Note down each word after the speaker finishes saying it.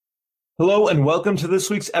Hello and welcome to this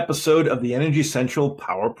week's episode of the Energy Central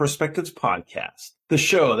Power Perspectives podcast, the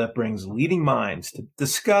show that brings leading minds to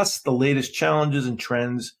discuss the latest challenges and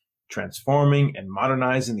trends transforming and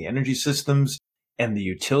modernizing the energy systems and the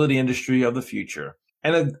utility industry of the future.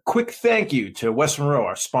 And a quick thank you to West Monroe,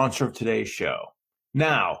 our sponsor of today's show.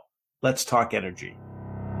 Now, let's talk energy.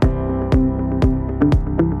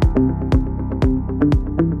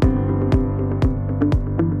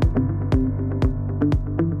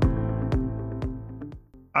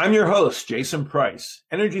 I'm your host, Jason Price,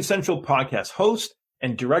 Energy Central podcast host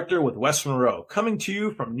and director with West Monroe, coming to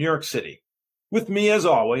you from New York City. With me, as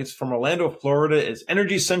always, from Orlando, Florida, is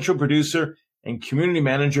Energy Central producer and community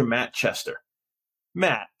manager Matt Chester.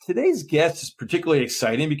 Matt, today's guest is particularly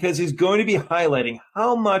exciting because he's going to be highlighting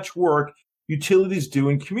how much work utilities do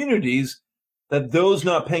in communities that those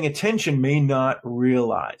not paying attention may not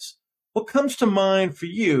realize. What comes to mind for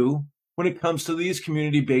you when it comes to these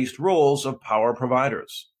community-based roles of power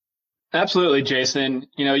providers? Absolutely, Jason.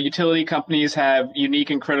 Utility companies have unique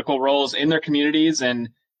and critical roles in their communities. And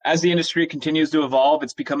as the industry continues to evolve,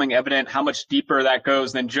 it's becoming evident how much deeper that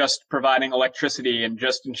goes than just providing electricity and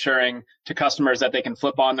just ensuring to customers that they can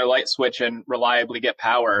flip on their light switch and reliably get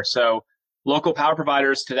power. So local power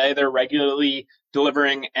providers today, they're regularly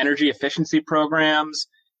delivering energy efficiency programs,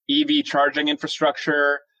 EV charging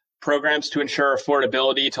infrastructure, programs to ensure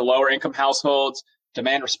affordability to lower income households,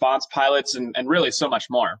 demand response pilots, and really so much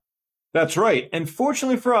more. That's right. And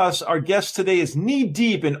fortunately for us, our guest today is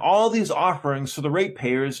knee-deep in all these offerings for the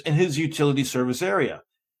ratepayers in his utility service area.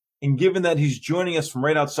 And given that he's joining us from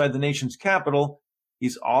right outside the nation's capital,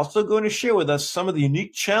 he's also going to share with us some of the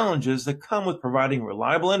unique challenges that come with providing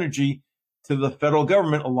reliable energy to the federal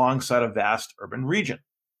government alongside a vast urban region.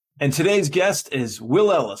 And today's guest is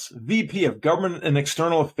Will Ellis, VP of Government and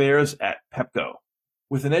External Affairs at Pepco.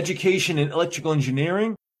 With an education in electrical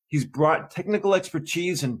engineering, he's brought technical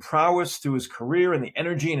expertise and prowess through his career in the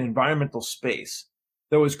energy and environmental space.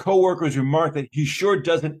 Though his coworkers remark that he sure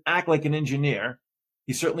doesn't act like an engineer,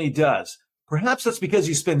 he certainly does. Perhaps that's because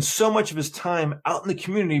he spends so much of his time out in the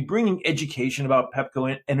community bringing education about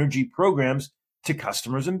Pepco energy programs to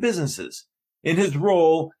customers and businesses. In his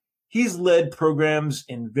role, he's led programs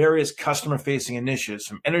in various customer-facing initiatives,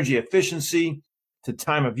 from energy efficiency to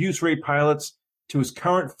time-of-use rate pilots to his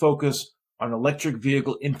current focus on electric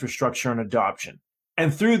vehicle infrastructure and adoption.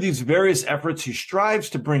 And through these various efforts, he strives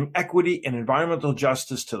to bring equity and environmental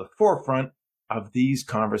justice to the forefront of these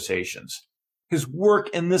conversations. His work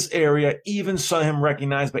in this area even saw him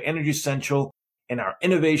recognized by Energy Central in our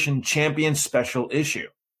Innovation Champion Special issue.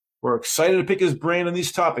 We're excited to pick his brain on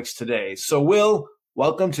these topics today. So, Will,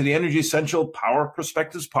 welcome to the Energy Central Power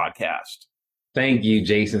Perspectives podcast. Thank you,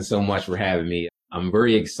 Jason, so much for having me. I'm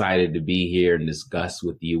very excited to be here and discuss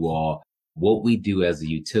with you all what we do as a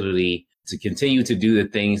utility to continue to do the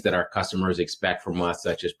things that our customers expect from us,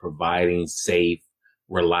 such as providing safe,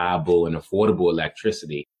 reliable, and affordable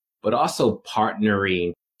electricity, but also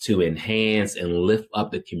partnering to enhance and lift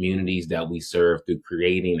up the communities that we serve through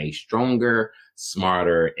creating a stronger,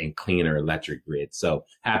 smarter, and cleaner electric grid. So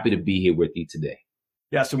happy to be here with you today.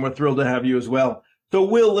 Yes, and we're thrilled to have you as well. So,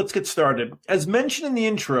 Will, let's get started. As mentioned in the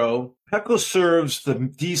intro, Pepco serves the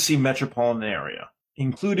D.C. metropolitan area,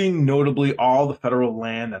 including notably all the federal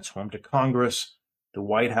land that's home to Congress, the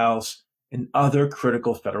White House, and other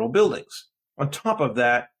critical federal buildings. On top of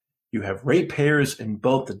that, you have ratepayers in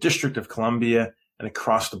both the District of Columbia and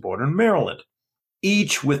across the border in Maryland,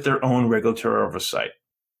 each with their own regulatory oversight.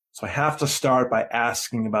 So I have to start by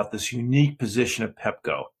asking about this unique position of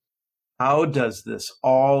Pepco. How does this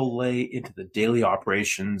all lay into the daily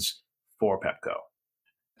operations for Pepco?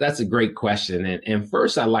 That's a great question. And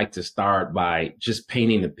first, I'd like to start by just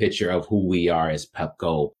painting the picture of who we are as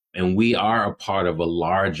Pepco. And we are a part of a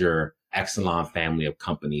larger Exelon family of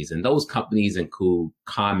companies. And those companies include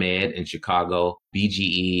ComEd in Chicago,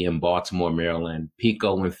 BGE in Baltimore, Maryland,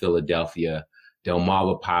 PECO in Philadelphia,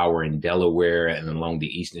 Delmarva Power in Delaware and along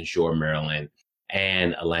the Eastern Shore, Maryland,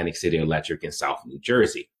 and Atlantic City Electric in South New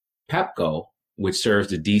Jersey. Pepco, which serves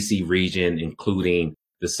the DC region, including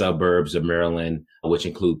the suburbs of Maryland, which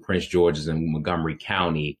include Prince George's and Montgomery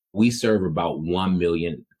County, we serve about 1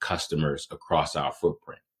 million customers across our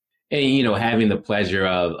footprint. And, having the pleasure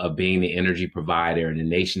of being the energy provider in the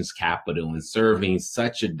nation's capital and serving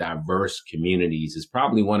such a diverse communities is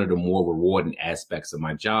probably one of the more rewarding aspects of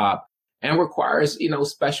my job and requires,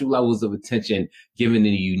 special levels of attention given the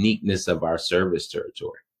uniqueness of our service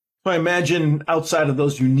territory. I imagine outside of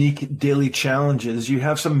those unique daily challenges, you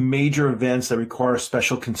have some major events that require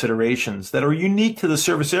special considerations that are unique to the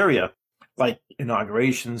service area, like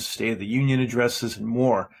inaugurations, State of the Union addresses, and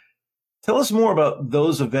more. Tell us more about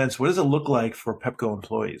those events. What does it look like for Pepco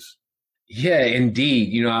employees? Yeah,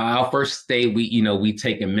 indeed. I'll first state we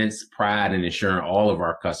take immense pride in ensuring all of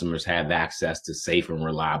our customers have access to safe and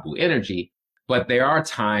reliable energy. But there are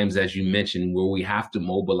times, as you mentioned, where we have to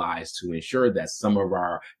mobilize to ensure that some of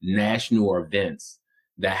our national events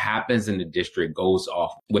that happens in the district goes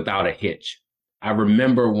off without a hitch. I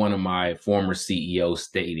remember one of my former CEOs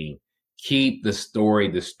stating, keep the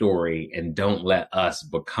story, and don't let us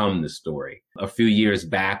become the story. A few years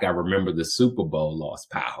back, I remember the Super Bowl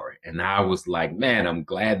lost power. And I was like, man, I'm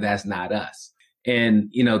glad that's not us.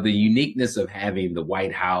 And, the uniqueness of having the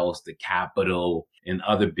White House, the Capitol, and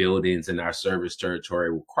other buildings in our service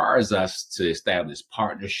territory requires us to establish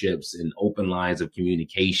partnerships and open lines of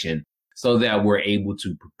communication so that we're able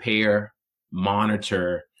to prepare,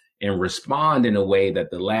 monitor, and respond in a way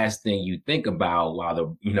that the last thing you think about while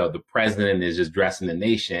the president is addressing the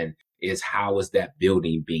nation is how is that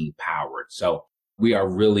building being powered. So we are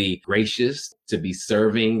really gracious to be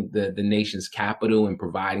serving the nation's capital and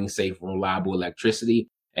providing safe and reliable electricity.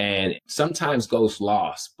 And sometimes goes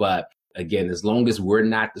lost. But again, as long as we're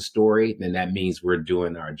not the story, then that means we're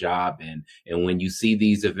doing our job. And when you see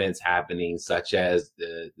these events happening, such as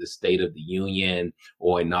the State of the Union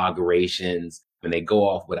or inaugurations, when they go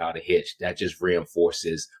off without a hitch, that just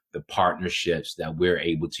reinforces the partnerships that we're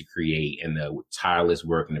able to create and the tireless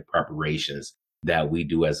work and the preparations that we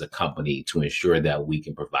do as a company to ensure that we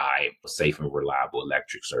can provide safe and reliable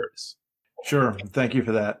electric service. Sure. Thank you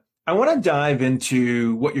for that. I want to dive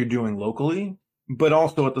into what you're doing locally, but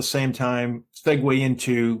also at the same time, segue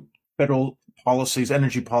into federal policies,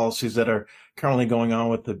 energy policies that are currently going on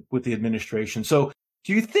with the administration. So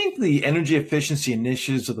do you think the energy efficiency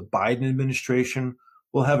initiatives of the Biden administration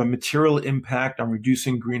will have a material impact on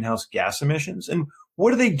reducing greenhouse gas emissions? And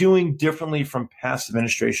what are they doing differently from past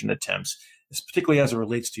administration attempts, particularly as it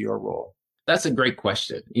relates to your role? That's a great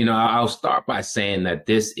question. I'll start by saying that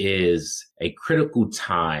this is a critical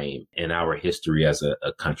time in our history as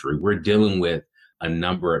a country. We're dealing with a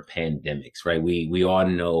number of pandemics, right? We all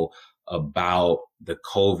know about the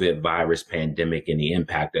COVID virus pandemic and the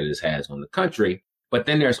impact that it has on the country. But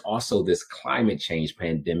then there's also this climate change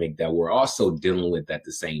pandemic that we're also dealing with at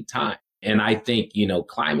the same time. And I think,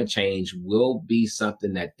 climate change will be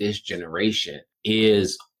something that this generation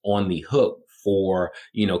is on the hook for,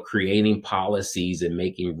 creating policies and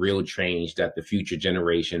making real change that the future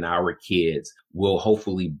generation, our kids, will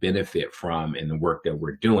hopefully benefit from in the work that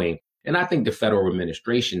we're doing. And I think the federal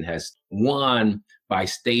administration has won by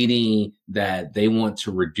stating that they want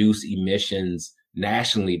to reduce emissions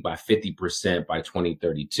nationally by 50% by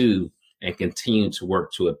 2032 and continue to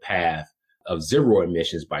work to a path of zero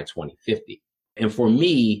emissions by 2050. And for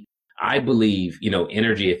me, I believe,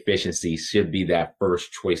 energy efficiency should be that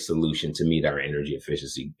first choice solution to meet our energy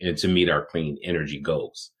efficiency and to meet our clean energy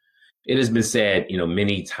goals. It has been said,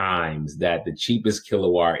 many times that the cheapest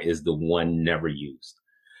kilowatt is the one never used.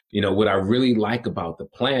 What I really like about the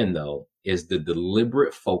plan, though, is the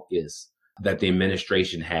deliberate focus that the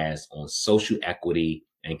administration has on social equity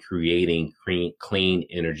and creating clean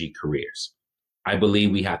energy careers. I believe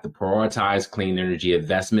we have to prioritize clean energy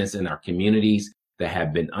investments in our communities that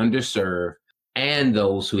have been underserved and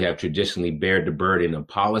those who have traditionally bared the burden of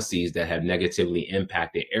policies that have negatively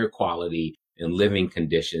impacted air quality and living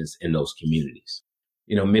conditions in those communities.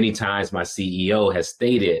 Many times my CEO has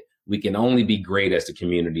stated we can only be great as the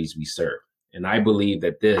communities we serve. And I believe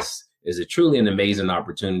that this is truly an amazing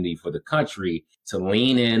opportunity for the country to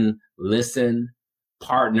lean in, listen,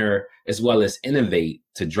 partner, as well as innovate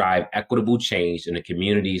to drive equitable change in the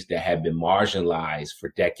communities that have been marginalized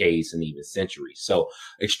for decades and even centuries. So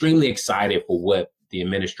extremely excited for what the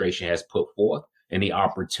administration has put forth and the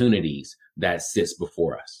opportunities that sits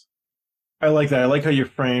before us. I like that. I like how you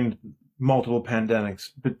framed multiple pandemics,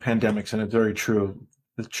 and it's very true.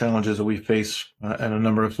 The challenges that we face at a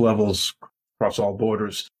number of levels across all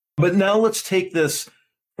borders. But now let's take this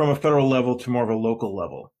from a federal level to more of a local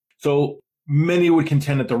level. So many would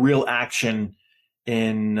contend that the real action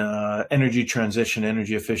in energy transition,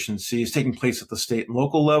 energy efficiency is taking place at the state and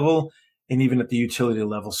local level and even at the utility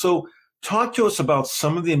level. So talk to us about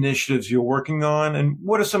some of the initiatives you're working on and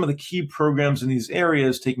what are some of the key programs in these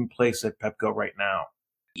areas taking place at Pepco right now?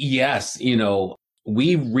 Yes,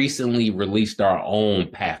 we recently released our own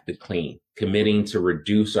Path to Clean, committing to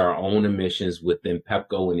reduce our own emissions within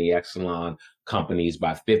Pepco and the Exelon companies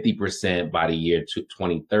by 50% by the year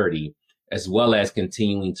 2030, as well as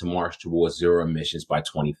continuing to march towards zero emissions by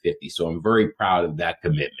 2050. So I'm very proud of that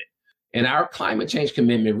commitment. And our climate change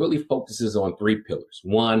commitment really focuses on three pillars.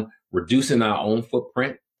 One, reducing our own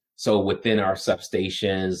footprint. So within our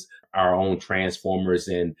substations, our own transformers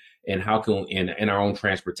and and how can in our own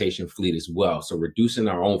transportation fleet as well. So reducing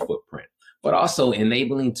our own footprint, but also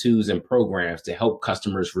enabling tools and programs to help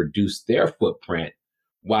customers reduce their footprint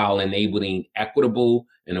while enabling equitable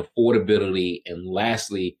and affordability. And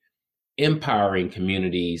lastly, empowering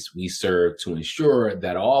communities we serve to ensure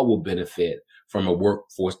that all will benefit from a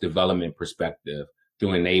workforce development perspective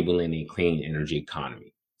through enabling a clean energy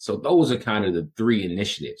economy. So those are kind of the three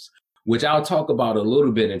initiatives, which I'll talk about a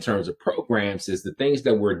little bit in terms of programs, is the things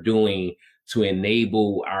that we're doing to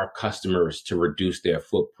enable our customers to reduce their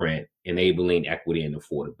footprint, enabling equity and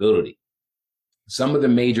affordability. Some of the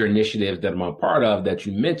major initiatives that I'm a part of that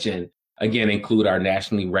you mentioned, again, include our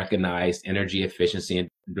nationally recognized energy efficiency and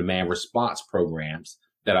demand response programs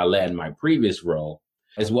that I led in my previous role,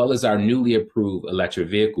 as well as our newly approved electric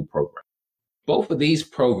vehicle program. Both of these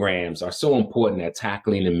programs are so important at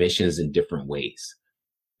tackling emissions in different ways.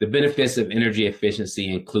 The benefits of energy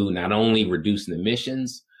efficiency include not only reducing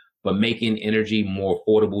emissions, but making energy more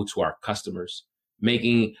affordable to our customers,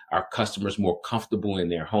 making our customers more comfortable in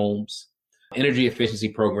their homes. Energy efficiency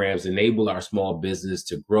programs enable our small business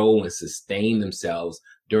to grow and sustain themselves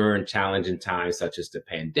during challenging times such as the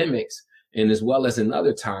pandemics, and as well as in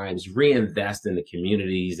other times, reinvest in the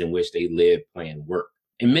communities in which they live, play, and work.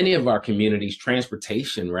 In many of our communities,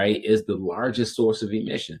 transportation, right, is the largest source of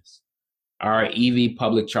emissions. Our EV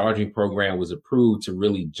public charging program was approved to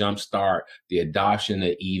really jumpstart the adoption of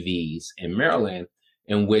EVs in Maryland,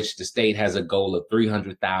 in which the state has a goal of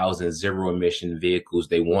 300,000 zero emission vehicles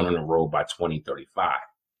they want on the road by 2035.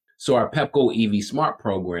 So our Pepco EV Smart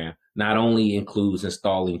program not only includes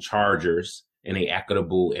installing chargers in an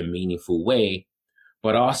equitable and meaningful way,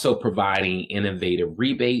 but also providing innovative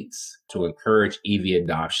rebates to encourage EV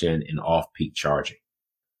adoption and off-peak charging.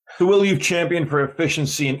 So, Will, you've championed for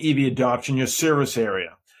efficiency and EV adoption in your service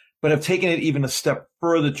area, but have taken it even a step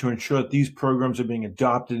further to ensure that these programs are being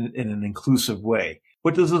adopted in an inclusive way.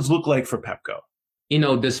 What does this look like for Pepco?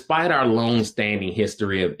 Despite our long-standing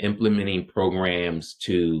history of implementing programs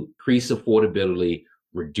to increase affordability,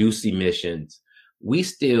 reduce emissions, we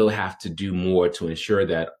still have to do more to ensure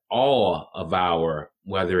that all of our,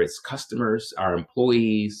 whether it's customers, our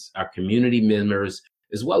employees, our community members,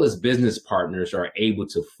 as well as business partners, are able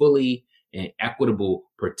to fully and equitable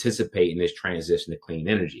participate in this transition to clean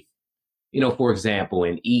energy. For example,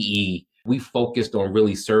 in EE, we focused on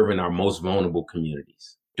really serving our most vulnerable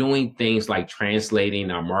communities, doing things like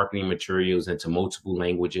translating our marketing materials into multiple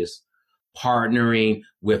languages, partnering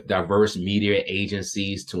with diverse media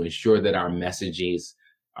agencies to ensure that our messages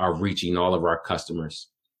are reaching all of our customers.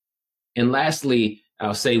 And lastly,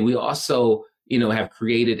 I'll say we also, have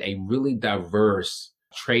created a really diverse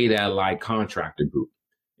trade allied contractor group,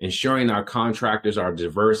 ensuring our contractors are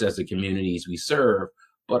diverse as the communities we serve,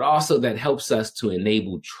 but also that helps us to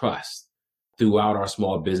enable trust throughout our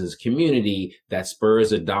small business community that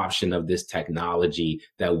spurs adoption of this technology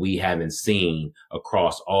that we haven't seen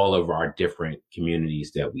across all of our different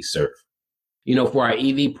communities that we serve. For our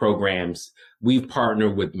EV programs, we've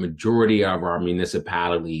partnered with the majority of our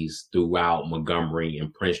municipalities throughout Montgomery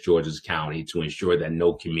and Prince George's County to ensure that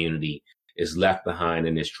no community is left behind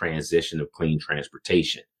in this transition of clean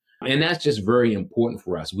transportation. And that's just very important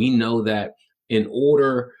for us. We know that in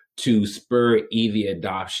order to spur EV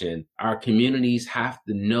adoption, our communities have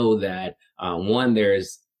to know that, one,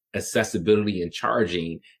 there's accessibility and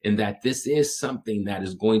charging, and that this is something that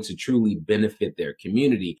is going to truly benefit their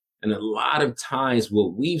community. And a lot of times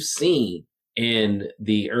what we've seen in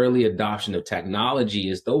the early adoption of technology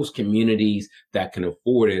is those communities that can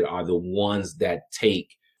afford it are the ones that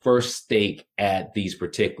take first stake at these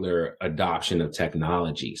particular adoption of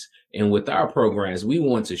technologies. And with our programs, we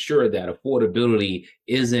want to ensure that affordability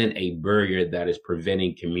isn't a barrier that is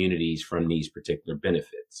preventing communities from these particular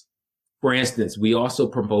benefits. For instance, we also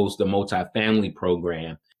proposed a multifamily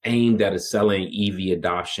program aimed at selling EV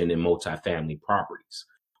adoption in multifamily properties.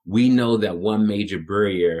 We know that one major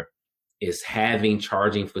barrier is having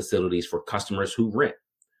charging facilities for customers who rent,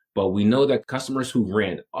 but we know that customers who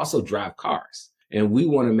rent also drive cars. And we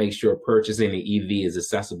want to make sure purchasing an EV is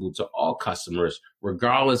accessible to all customers,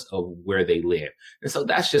 regardless of where they live. And so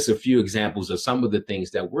that's just a few examples of some of the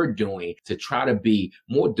things that we're doing to try to be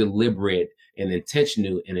more deliberate and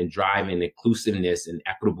intentional in driving inclusiveness and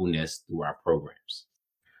equitableness through our programs.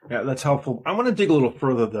 Yeah, that's helpful. I want to dig a little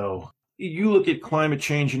further, though. You look at climate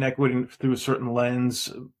change and equity through a certain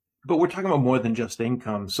lens, but we're talking about more than just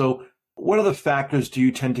income. So what other factors do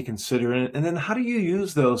you tend to consider? And then how do you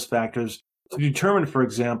use those factors to determine, for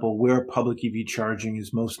example, where public EV charging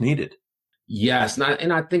is most needed? Yes,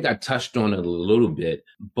 and I think I touched on it a little bit,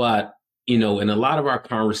 but, in a lot of our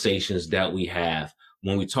conversations that we have,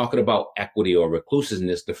 when we're talking about equity or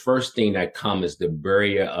reclusiveness, the first thing that comes is the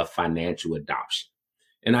barrier of financial adoption.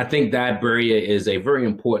 And I think that barrier is a very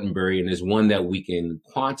important barrier and is one that we can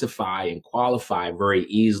quantify and qualify very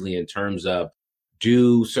easily in terms of,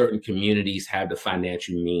 do certain communities have the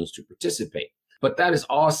financial means to participate? But that is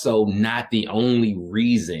also not the only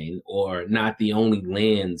reason or not the only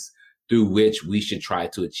lens through which we should try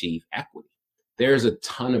to achieve equity. There's a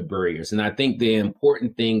ton of barriers. And I think the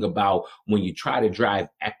important thing about when you try to drive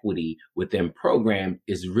equity within program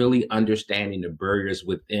is really understanding the barriers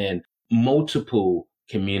within multiple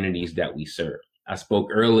communities that we serve. I spoke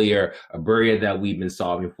earlier, a barrier that we've been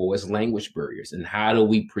solving for is language barriers. And how do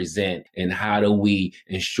we present and how do we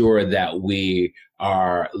ensure that we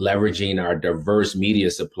are leveraging our diverse media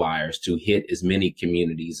suppliers to hit as many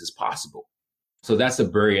communities as possible? So that's a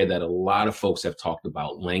barrier that a lot of folks have talked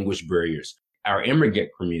about, language barriers. Our immigrant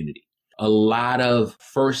community. A lot of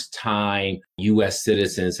first-time U.S.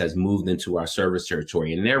 citizens has moved into our service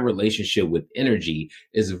territory, and their relationship with energy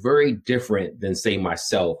is very different than, say,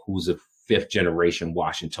 myself, who's a fifth-generation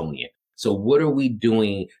Washingtonian. So what are we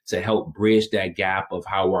doing to help bridge that gap of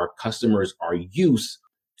how our customers are used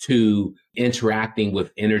to interacting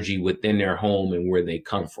with energy within their home and where they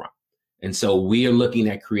come from? And so we are looking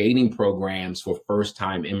at creating programs for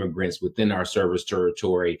first-time immigrants within our service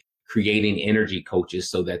territory, creating energy coaches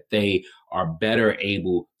so that they are better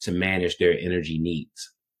able to manage their energy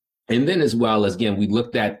needs. And then as well as, again, we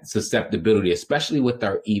looked at susceptibility, especially with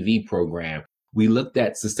our EV program. We looked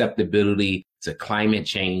at susceptibility to climate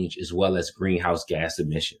change as well as greenhouse gas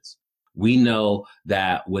emissions. We know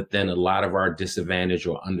that within a lot of our disadvantaged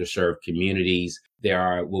or underserved communities, there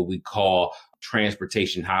are what we call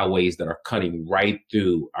transportation highways that are cutting right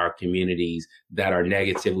through our communities that are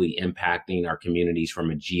negatively impacting our communities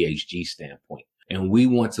from a GHG standpoint. And we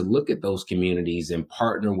want to look at those communities and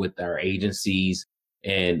partner with our agencies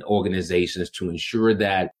and organizations to ensure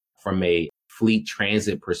that from a fleet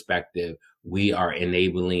transit perspective, we are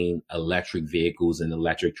enabling electric vehicles and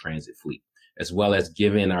electric transit fleet, as well as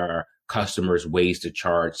giving our customers ways to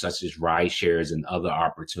charge, such as ride shares and other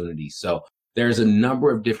opportunities. So there's a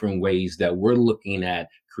number of different ways that we're looking at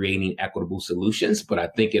creating equitable solutions, but I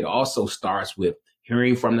think it also starts with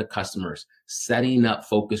hearing from the customers, setting up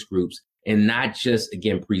focus groups, and not just,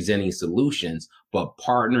 again, presenting solutions, but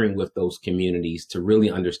partnering with those communities to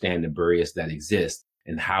really understand the barriers that exist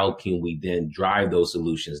and how can we then drive those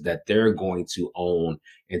solutions that they're going to own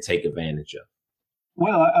and take advantage of.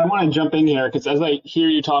 Well, I want to jump in here because as I hear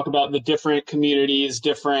you talk about the different communities,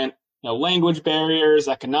 different language barriers,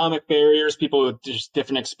 economic barriers, people with just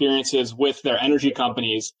different experiences with their energy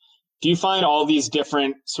companies. Do you find all these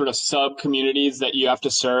different sort of sub-communities that you have to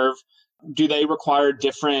serve, do they require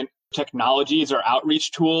different technologies or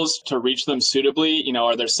outreach tools to reach them suitably?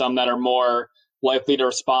 Are there some that are more likely to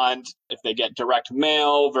respond if they get direct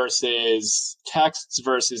mail versus texts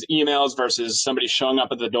versus emails versus somebody showing up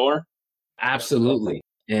at the door? Absolutely.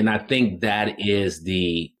 And I think that is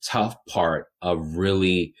the tough part of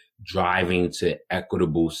really driving to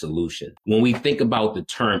equitable solution. When we think about the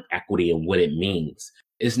term equity and what it means,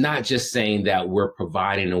 it's not just saying that we're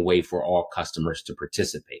providing a way for all customers to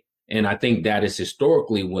participate. And I think that is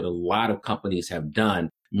historically what a lot of companies have done,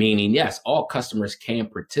 meaning, yes, all customers can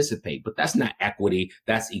participate, but that's not equity,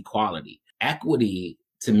 that's equality. Equity,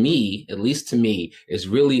 to me, at least to me, is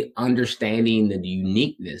really understanding the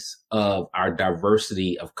uniqueness of our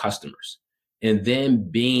diversity of customers and then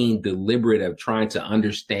being deliberate of trying to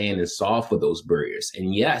understand and solve for those barriers.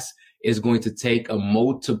 And yes, it's going to take a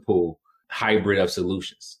multiple hybrid of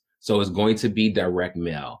solutions. So it's going to be direct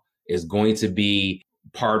mail. It's going to be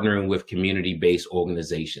partnering with community-based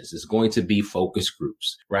organizations. It's going to be focus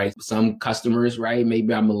groups, right? Some customers, right?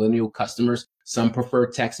 Maybe our millennial customers, some prefer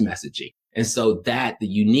text messaging. And so that the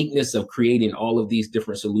uniqueness of creating all of these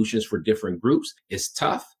different solutions for different groups is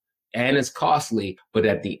tough and it's costly. But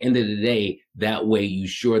at the end of the day, that way you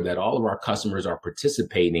ensure that all of our customers are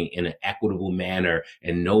participating in an equitable manner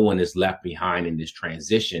and no one is left behind in this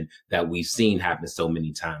transition that we've seen happen so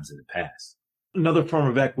many times in the past. Another form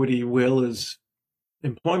of equity, Will, is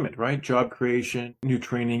employment, right? Job creation, new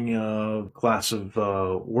training, class of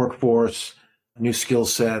workforce, new skill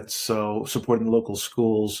sets, so supporting the local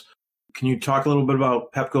schools. Can you talk a little bit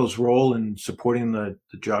about Pepco's role in supporting the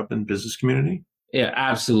job and business community? Yeah,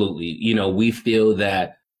 absolutely. We feel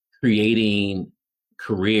that creating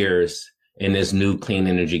careers in this new clean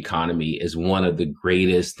energy economy is one of the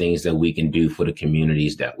greatest things that we can do for the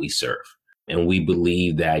communities that we serve. And we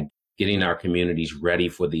believe that getting our communities ready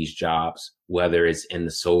for these jobs, whether it's in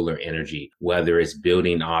the solar energy, whether it's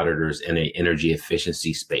building auditors in an energy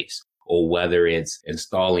efficiency space, or whether it's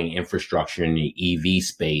installing infrastructure in the EV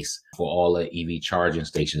space for all the EV charging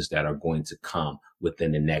stations that are going to come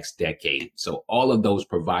within the next decade. So all of those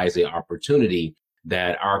provides the opportunity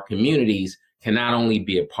that our communities can not only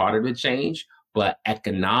be a part of the change, but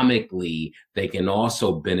economically, they can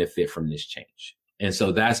also benefit from this change. And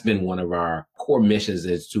so that's been one of our core missions,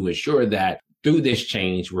 is to ensure that through this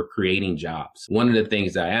change, we're creating jobs. One of the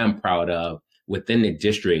things that I am proud of, within the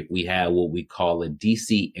district, we have what we call a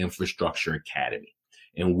DC Infrastructure Academy,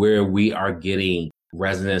 and where we are getting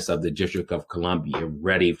residents of the District of Columbia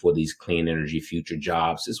ready for these clean energy future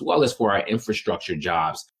jobs, as well as for our infrastructure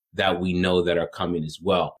jobs that we know that are coming as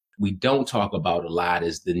well. We don't talk about a lot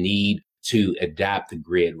is the need to adapt the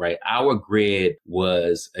grid, right? Our grid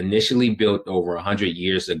was initially built over 100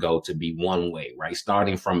 years ago to be one way, right?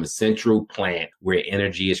 Starting from a central plant where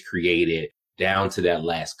energy is created down to that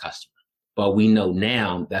last customer. But we know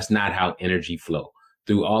now that's not how energy flow.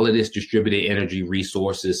 Through all of this distributed energy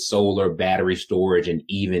resources, solar, battery storage, and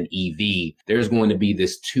even EV, there's going to be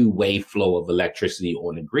this two-way flow of electricity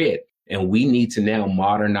on the grid. And we need to now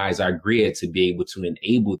modernize our grid to be able to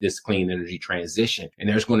enable this clean energy transition. And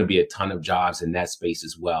there's going to be a ton of jobs in that space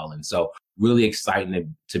as well. And so really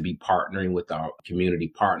exciting to be partnering with our community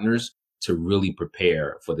partners to really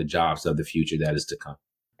prepare for the jobs of the future that is to come.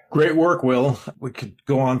 Great work, Will. We could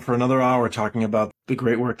go on for another hour talking about the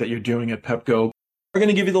great work that you're doing at Pepco. We're going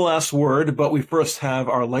to give you the last word, but we first have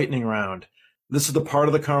our lightning round. This is the part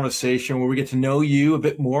of the conversation where we get to know you a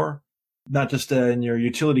bit more, not just in your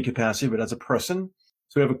utility capacity, but as a person.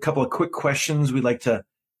 So we have a couple of quick questions we'd like to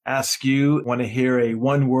ask you. Want to hear a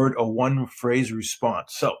one word or one phrase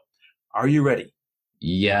response. So are you ready?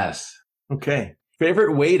 Yes. Okay.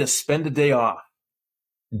 Favorite way to spend a day off?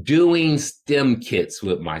 Doing STEM kits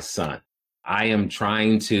with my son. I am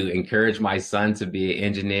trying to encourage my son to be an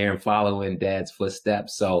engineer and follow in dad's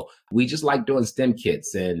footsteps. So we just like doing STEM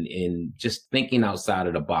kits and just thinking outside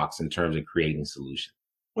of the box in terms of creating solutions.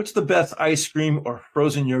 What's the best ice cream or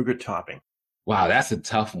frozen yogurt topping? Wow, that's a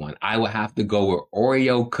tough one. I would have to go with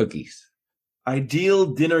Oreo cookies. Ideal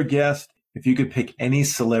dinner guest if you could pick any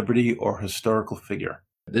celebrity or historical figure.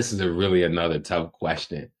 This is really another tough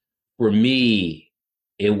question. For me,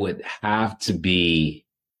 it would have to be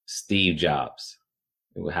Steve Jobs.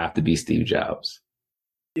 It would have to be Steve Jobs.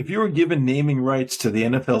 If you were given naming rights to the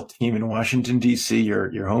NFL team in Washington, D.C.,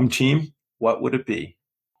 your home team, what would it be?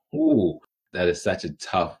 Ooh, that is such a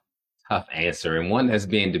tough answer, and one that's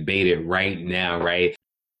being debated right now, right?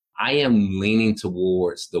 I am leaning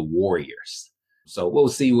towards the Warriors. So we'll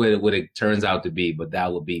see what it turns out to be, but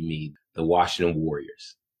that would be me, the Washington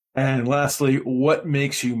Warriors. And lastly, what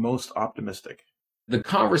makes you most optimistic? The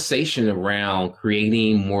conversation around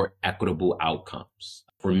creating more equitable outcomes.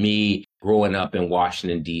 For me, growing up in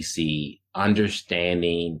Washington, D.C.,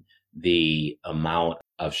 understanding the amount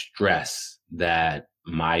of stress that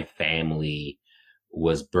my family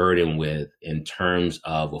was burdened with in terms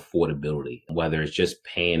of affordability, whether it's just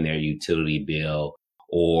paying their utility bill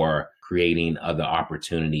or creating other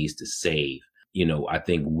opportunities to save. I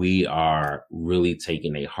think we are really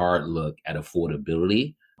taking a hard look at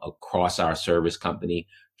affordability across our service company,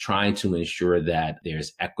 trying to ensure that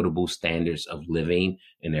there's equitable standards of living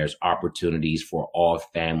and there's opportunities for all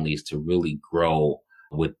families to really grow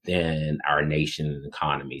within our nation and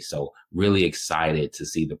economy. So really excited to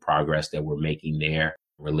see the progress that we're making there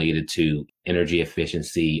related to energy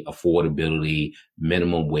efficiency, affordability,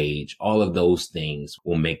 minimum wage. All of those things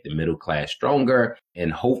will make the middle class stronger.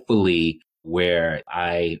 And hopefully, where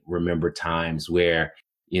I remember times where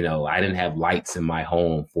I didn't have lights in my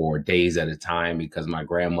home for days at a time because my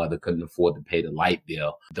grandmother couldn't afford to pay the light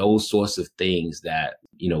bill. Those sorts of things that,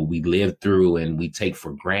 we live through and we take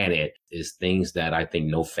for granted is things that I think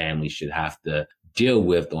no family should have to deal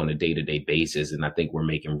with on a day-to-day basis. And I think we're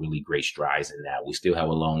making really great strides in that. We still have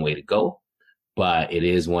a long way to go, but it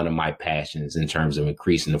is one of my passions in terms of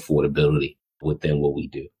increasing affordability within what we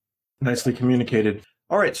do. Nicely communicated.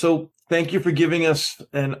 All right. So thank you for giving us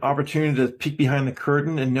an opportunity to peek behind the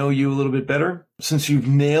curtain and know you a little bit better. Since you've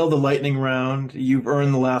nailed the lightning round, you've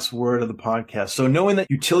earned the last word of the podcast. So knowing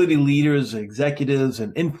that utility leaders, executives,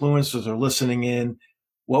 and influencers are listening in,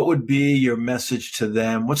 what would be your message to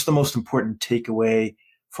them? What's the most important takeaway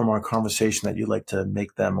from our conversation that you'd like to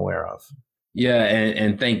make them aware of? Yeah,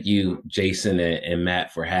 and thank you, Jason and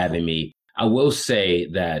Matt, for having me. I will say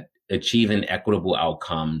that achieving equitable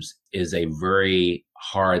outcomes is a very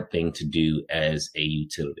hard thing to do as a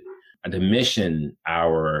utility.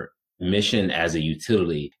 Our mission as a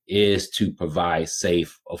utility is to provide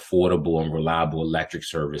safe, affordable, and reliable electric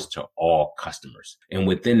service to all customers. And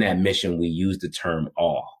within that mission, we use the term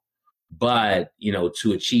all. But,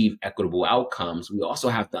 to achieve equitable outcomes, we also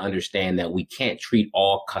have to understand that we can't treat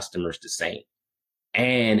all customers the same.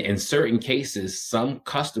 And in certain cases, some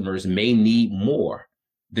customers may need more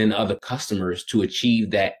than other customers to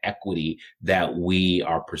achieve that equity that we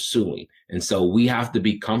are pursuing. And so we have to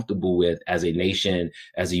be comfortable with, as a nation,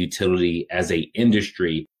 as a utility, as a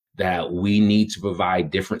industry, that we need to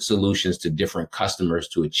provide different solutions to different customers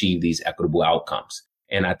to achieve these equitable outcomes.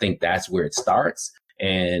 And I think that's where it starts.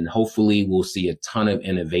 And hopefully we'll see a ton of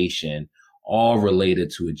innovation, all related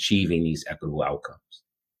to achieving these equitable outcomes.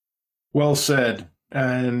 Well said.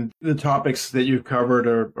 And the topics that you've covered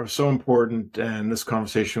are so important, and this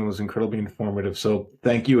conversation was incredibly informative. So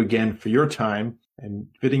thank you again for your time and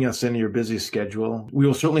fitting us into your busy schedule. We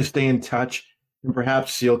will certainly stay in touch, and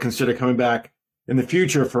perhaps you'll consider coming back in the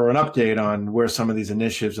future for an update on where some of these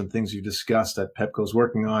initiatives and things you discussed that Pepco is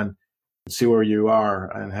working on, and see where you are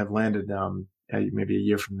and have landed maybe a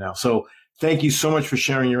year from now. So thank you so much for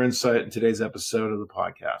sharing your insight in today's episode of the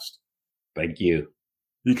podcast. Thank you.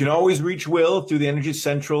 You can always reach Will through the Energy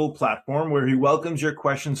Central platform, where he welcomes your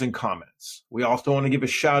questions and comments. We also want to give a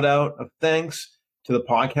shout out of thanks to the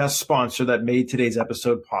podcast sponsor that made today's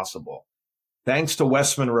episode possible. Thanks to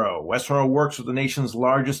West Monroe. West Monroe works with the nation's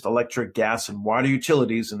largest electric, gas, and water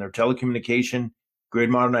utilities in their telecommunication,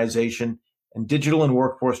 grid modernization, and digital and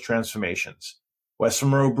workforce transformations. West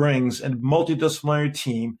Monroe brings a multidisciplinary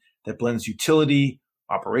team that blends utility,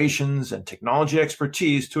 operations, and technology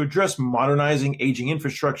expertise to address modernizing aging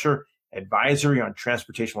infrastructure, advisory on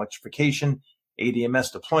transportation electrification,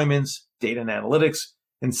 ADMS deployments, data and analytics,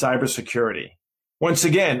 and cybersecurity. Once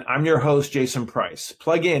again, I'm your host, Jason Price.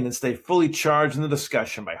 Plug in and stay fully charged in the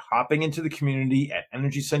discussion by hopping into the community at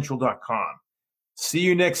energycentral.com. See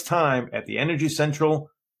you next time at the Energy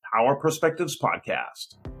Central Power Perspectives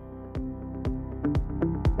Podcast.